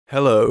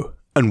Hello,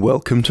 and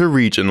welcome to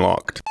Region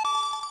Locked.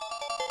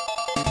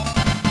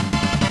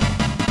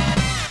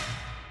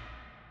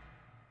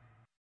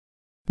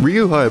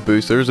 Ryu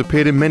Hayabusa has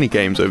appeared in many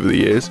games over the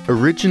years.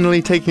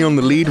 Originally taking on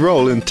the lead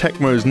role in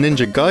Tecmo's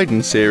Ninja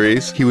Gaiden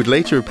series, he would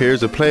later appear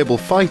as a playable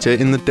fighter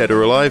in the Dead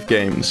or Alive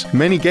games.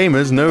 Many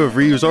gamers know of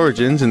Ryu's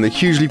origins in the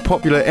hugely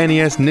popular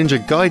NES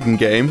Ninja Gaiden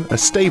game, a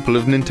staple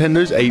of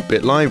Nintendo's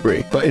 8-bit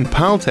library. But in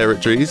PAL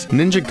territories,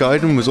 Ninja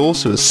Gaiden was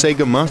also a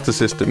Sega Master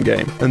System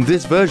game, and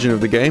this version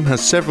of the game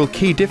has several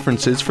key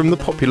differences from the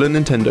popular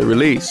Nintendo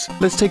release.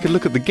 Let's take a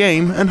look at the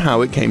game and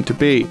how it came to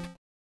be.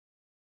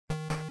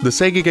 The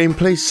Sega game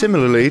plays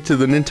similarly to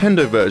the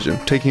Nintendo version,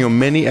 taking on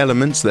many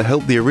elements that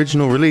helped the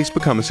original release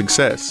become a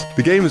success.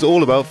 The game is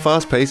all about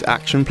fast-paced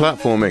action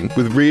platforming,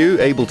 with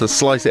Ryu able to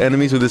slice at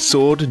enemies with his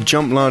sword,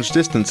 jump large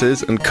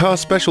distances, and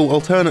cast special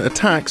alternate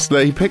attacks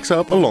that he picks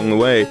up along the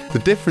way. The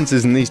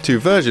differences in these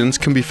two versions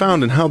can be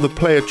found in how the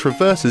player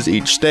traverses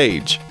each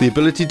stage. The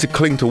ability to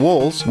cling to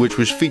walls, which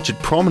was featured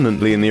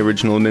prominently in the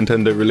original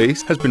Nintendo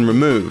release, has been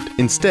removed.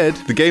 Instead,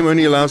 the game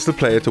only allows the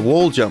player to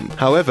wall jump.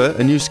 However,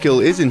 a new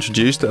skill is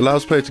introduced that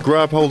allows players to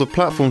grab hold of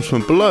platforms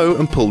from below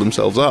and pull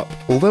themselves up.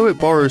 Although it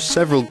borrows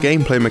several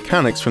gameplay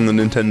mechanics from the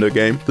Nintendo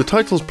game, the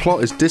title's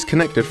plot is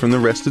disconnected from the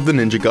rest of the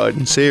Ninja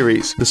Gaiden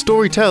series. The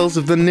story tells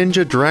of the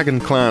Ninja Dragon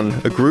Clan,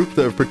 a group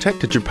that have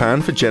protected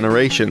Japan for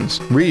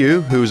generations.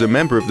 Ryu, who is a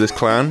member of this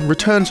clan,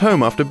 returns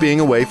home after being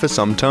away for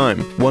some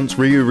time. Once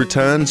Ryu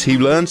returns, he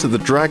learns that the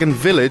Dragon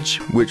Village,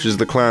 which is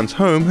the clan's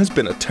home, has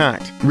been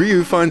attacked.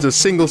 Ryu finds a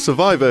single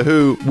survivor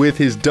who, with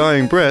his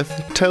dying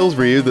breath, tells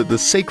Ryu that the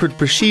sacred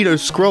Bushido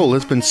scroll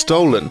has been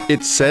stolen.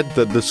 It's said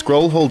that the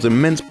scroll holds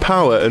immense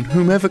power and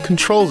whomever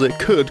controls it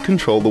could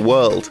control the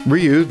world.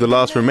 Ryu, the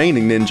last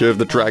remaining ninja of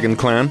the Dragon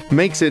Clan,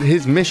 makes it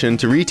his mission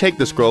to retake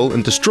the scroll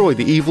and destroy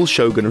the evil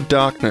Shogun of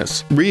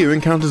Darkness. Ryu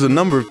encounters a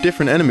number of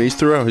different enemies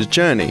throughout his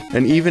journey,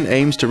 and even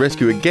aims to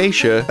rescue a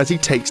geisha as he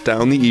takes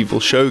down the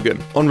evil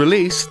Shogun. On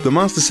release, the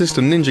Master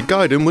System Ninja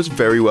Gaiden was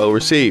very well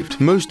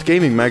received. Most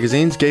gaming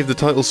magazines gave the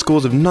title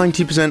scores of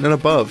 90% and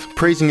above,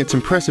 praising its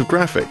impressive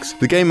graphics.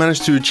 The game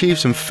managed to achieve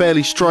some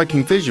fairly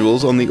striking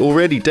visuals on the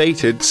already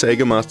dated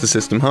Sega Master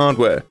System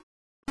hardware.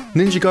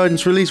 Ninja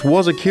Gaiden's release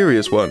was a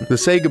curious one. The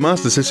Sega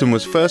Master System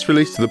was first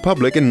released to the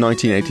public in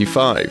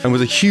 1985, and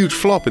was a huge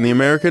flop in the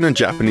American and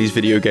Japanese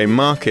video game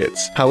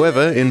markets.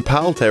 However, in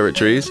PAL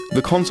territories,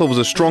 the console was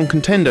a strong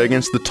contender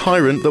against the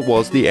tyrant that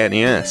was the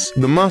NES.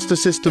 The Master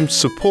System's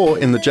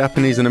support in the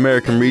Japanese and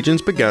American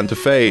regions began to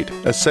fade,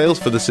 as sales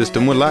for the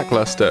system were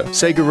lackluster.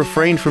 Sega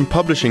refrained from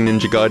publishing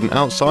Ninja Gaiden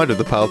outside of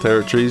the PAL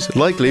territories,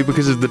 likely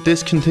because of the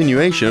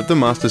discontinuation of the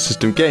Master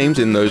System games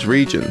in those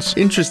regions.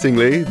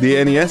 Interestingly,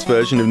 the NES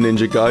version of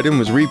Ninja Gaiden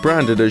was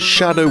rebranded as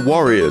Shadow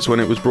Warriors when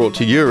it was brought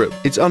to Europe.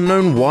 It's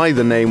unknown why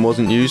the name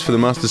wasn't used for the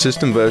Master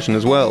System version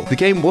as well. The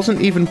game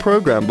wasn't even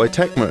programmed by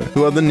Tecmo,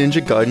 who are the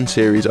Ninja Gaiden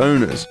series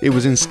owners. It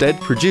was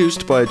instead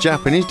produced by a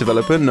Japanese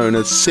developer known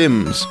as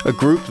Sims, a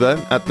group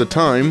that, at the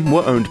time,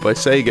 were owned by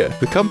Sega.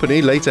 The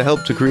company later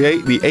helped to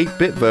create the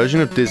 8-bit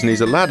version of Disney's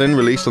Aladdin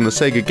released on the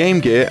Sega Game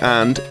Gear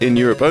and, in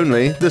Europe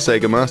only, the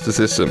Sega Master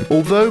System.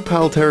 Although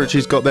PAL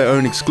territories got their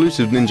own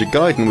exclusive Ninja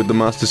Gaiden with the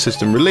Master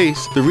System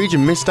release, the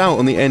region missed out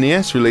on the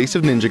NES release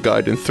of Ninja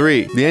Gaiden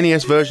 3. The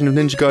NES version of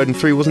Ninja Gaiden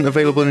 3 wasn't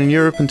available in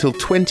Europe until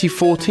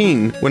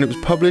 2014, when it was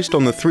published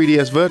on the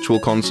 3DS Virtual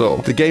Console.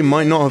 The game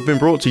might not have been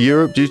brought to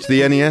Europe due to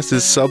the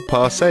NES's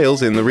subpar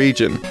sales in the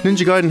region.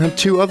 Ninja Gaiden had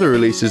two other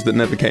releases that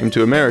never came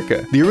to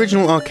America. The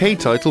original arcade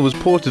title was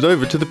ported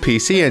over to the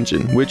PC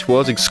Engine, which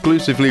was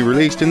exclusively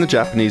released in the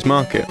Japanese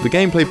market. The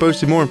gameplay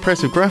boasted more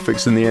impressive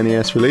graphics than the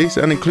NES release,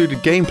 and included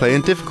gameplay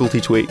and difficulty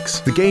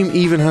tweaks. The game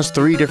even has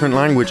 3 different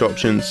language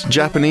options: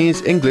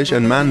 Japanese, English,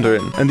 and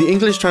Mandarin, and the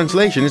English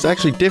translation is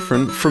actually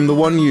different from the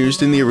one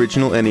used in the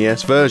original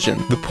NES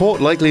version. The port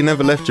likely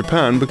never left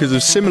Japan because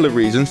of similar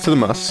reasons to the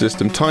Master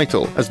System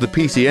title, as the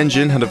PC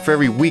Engine had a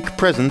very weak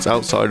presence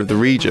outside of the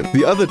region.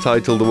 The other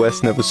title the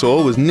West never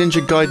saw was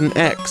Ninja Gaiden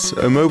X,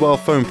 a mobile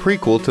phone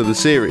prequel to the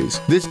series.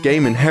 This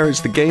game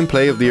inherits the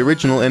gameplay of the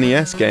original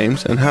NES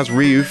games and has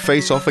Ryu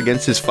face off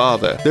against his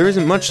father. There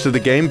isn't much to the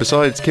game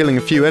besides killing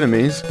a few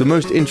enemies. The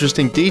most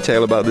interesting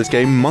detail about this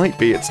game might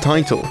be its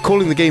title.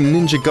 Calling the game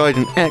Ninja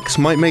Gaiden X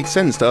might make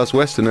sense to us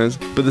Westerners,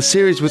 but the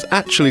series was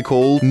actually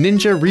called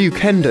Ninja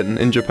Ryukenden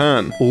in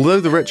Japan.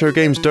 Although the retro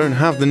games don't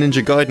have the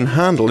Ninja Gaiden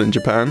handle in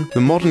Japan,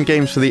 the modern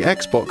games for the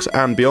Xbox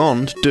and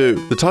beyond do.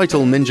 The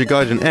title Ninja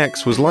Gaiden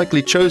X was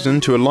likely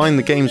chosen to align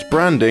the game's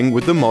branding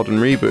with the modern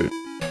reboot.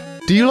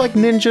 Do you like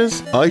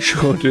ninjas? I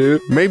sure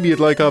do. Maybe you'd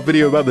like our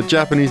video about the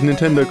Japanese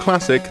Nintendo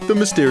classic, The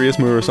Mysterious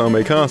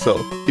Murasame Castle.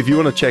 If you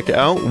want to check it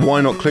out,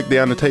 why not click the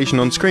annotation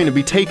on screen and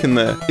be taken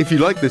there? If you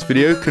like this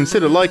video,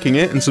 consider liking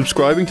it and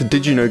subscribing to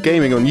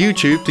DidYouKnowGaming on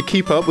YouTube to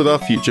keep up with our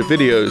future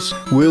videos.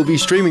 We'll be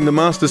streaming the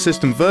Master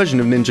System version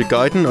of Ninja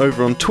Gaiden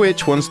over on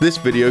Twitch once this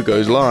video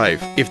goes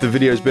live. If the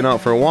video's been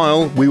out for a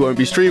while, we won't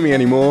be streaming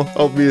anymore,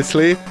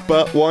 obviously,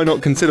 but why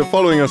not consider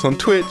following us on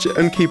Twitch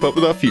and keep up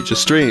with our future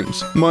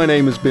streams. My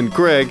name has been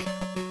Greg.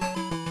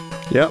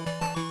 Yep,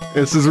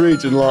 this is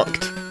Region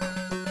Locked.